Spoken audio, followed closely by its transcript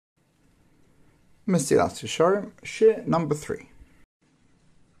Mesilat Yesharim, Shir number 3.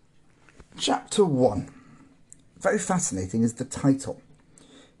 Chapter 1. Very fascinating is the title.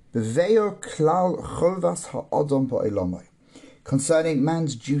 B'veyor klal chovas ha'adam ba'olamai. Concerning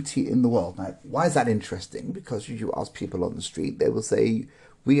man's duty in the world. Now, why is that interesting? Because you ask people on the street, they will say,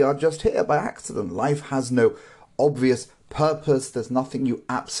 we are just here by accident. Life has no obvious purpose. There's nothing you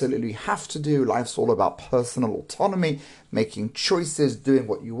absolutely have to do. Life's all about personal autonomy, making choices, doing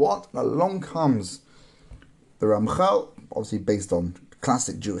what you want. And along comes the Ramchal, obviously based on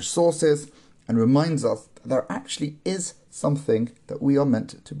classic Jewish sources, and reminds us that there actually is something that we are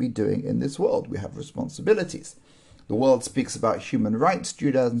meant to be doing in this world. We have responsibilities. The world speaks about human rights.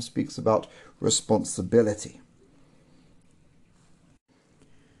 Judaism speaks about responsibility.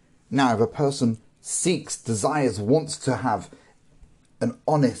 Now, if a person seeks, desires, wants to have an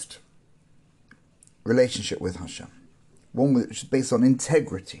honest relationship with Hashem, one which is based on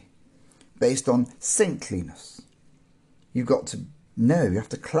integrity, based on saintliness, you've got to know, you have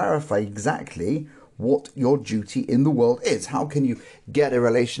to clarify exactly what your duty in the world is. How can you get a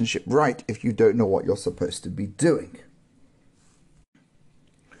relationship right if you don't know what you're supposed to be doing?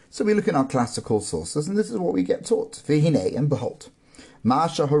 So we look in our classical sources, and this is what we get taught. V'hinei, and behold,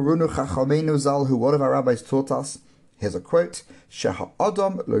 Ma'asha harunu chachamenu zal, who one of our rabbis taught us. Here's a quote: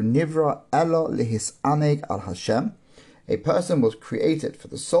 Sheha'adam lo nivra ela lihisaneg al Hashem. A person was created for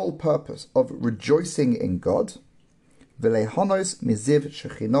the sole purpose of rejoicing in God, v'lehanos miziv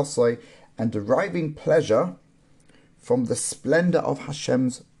shechinosoi, and deriving pleasure from the splendor of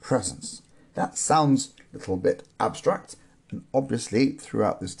Hashem's presence. That sounds a little bit abstract, and obviously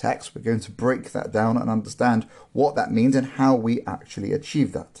throughout this text we're going to break that down and understand what that means and how we actually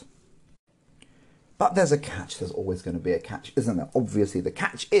achieve that. But there's a catch. There's always going to be a catch, isn't there? Obviously the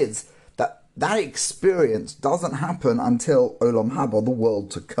catch is that that experience doesn't happen until Olam Haba, the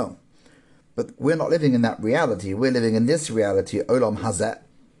world to come. But we're not living in that reality. We're living in this reality, Olam Hazeh.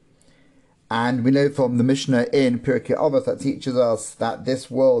 And we know from the Mishnah in Pirkei Avos that teaches us that this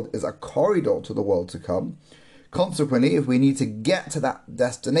world is a corridor to the world to come. Consequently, if we need to get to that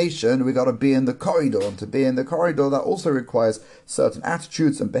destination, we've got to be in the corridor. And to be in the corridor, that also requires certain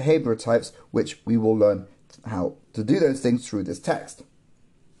attitudes and behavior types, which we will learn how to do those things through this text.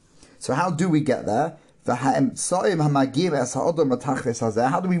 So how do we get there? How do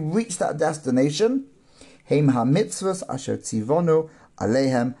we reach that destination?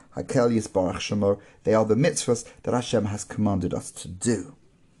 Alehem hakel yisbarach shemo. They are the mitzvahs that Hashem has commanded us to do.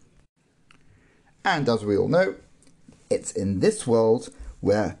 And as we all know, it's in this world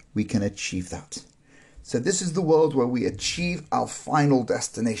where we can achieve that. So this is the world where we achieve our final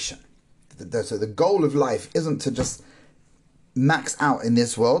destination. So the goal of life isn't to just max out in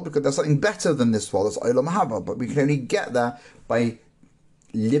this world, because there's something better than this world. It's Olam Haba, but we can only get there by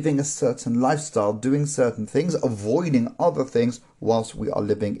living a certain lifestyle, doing certain things, avoiding other things whilst we are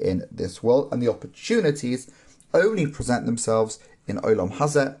living in this world. And the opportunities only present themselves in Olam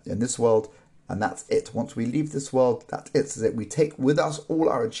Hazeh, in this world, and that's it. Once we leave this world, that's it. So that we take with us all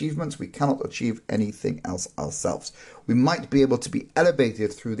our achievements. We cannot achieve anything else ourselves. We might be able to be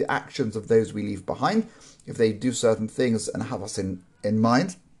elevated through the actions of those we leave behind, if they do certain things and have us in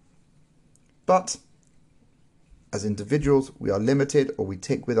mind. But as individuals, we are limited, or we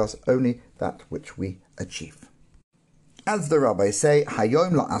take with us only that which we achieve. As the rabbis say,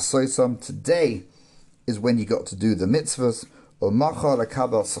 Hayom la'asosom, today is when you got to do the mitzvahs, or machar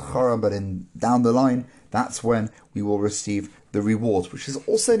lakabel sacharam, but down the line, that's when we will receive the rewards, which is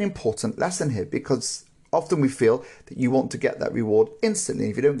also an important lesson here, because often we feel that you want to get that reward instantly.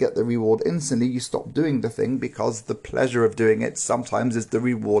 If you don't get the reward instantly, you stop doing the thing, because the pleasure of doing it sometimes is the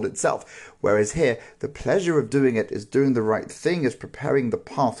reward itself. Whereas here, the pleasure of doing it is doing the right thing, is preparing the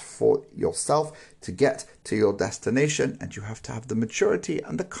path for yourself to get to your destination. And you have to have the maturity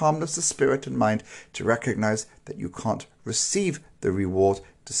and the calmness of spirit and mind to recognize that you can't receive the reward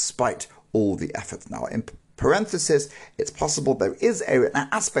despite all the efforts. Now, in parenthesis, it's possible there is an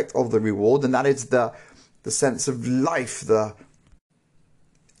aspect of the reward, and that is the sense of life, the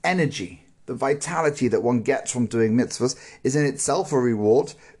energy, the vitality that one gets from doing mitzvahs is in itself a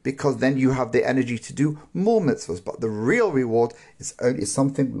reward, because then you have the energy to do more mitzvahs. But the real reward is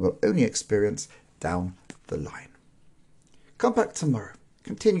something we will only experience down the line. Come back tomorrow.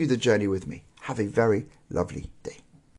 Continue the journey with me. Have a very lovely day.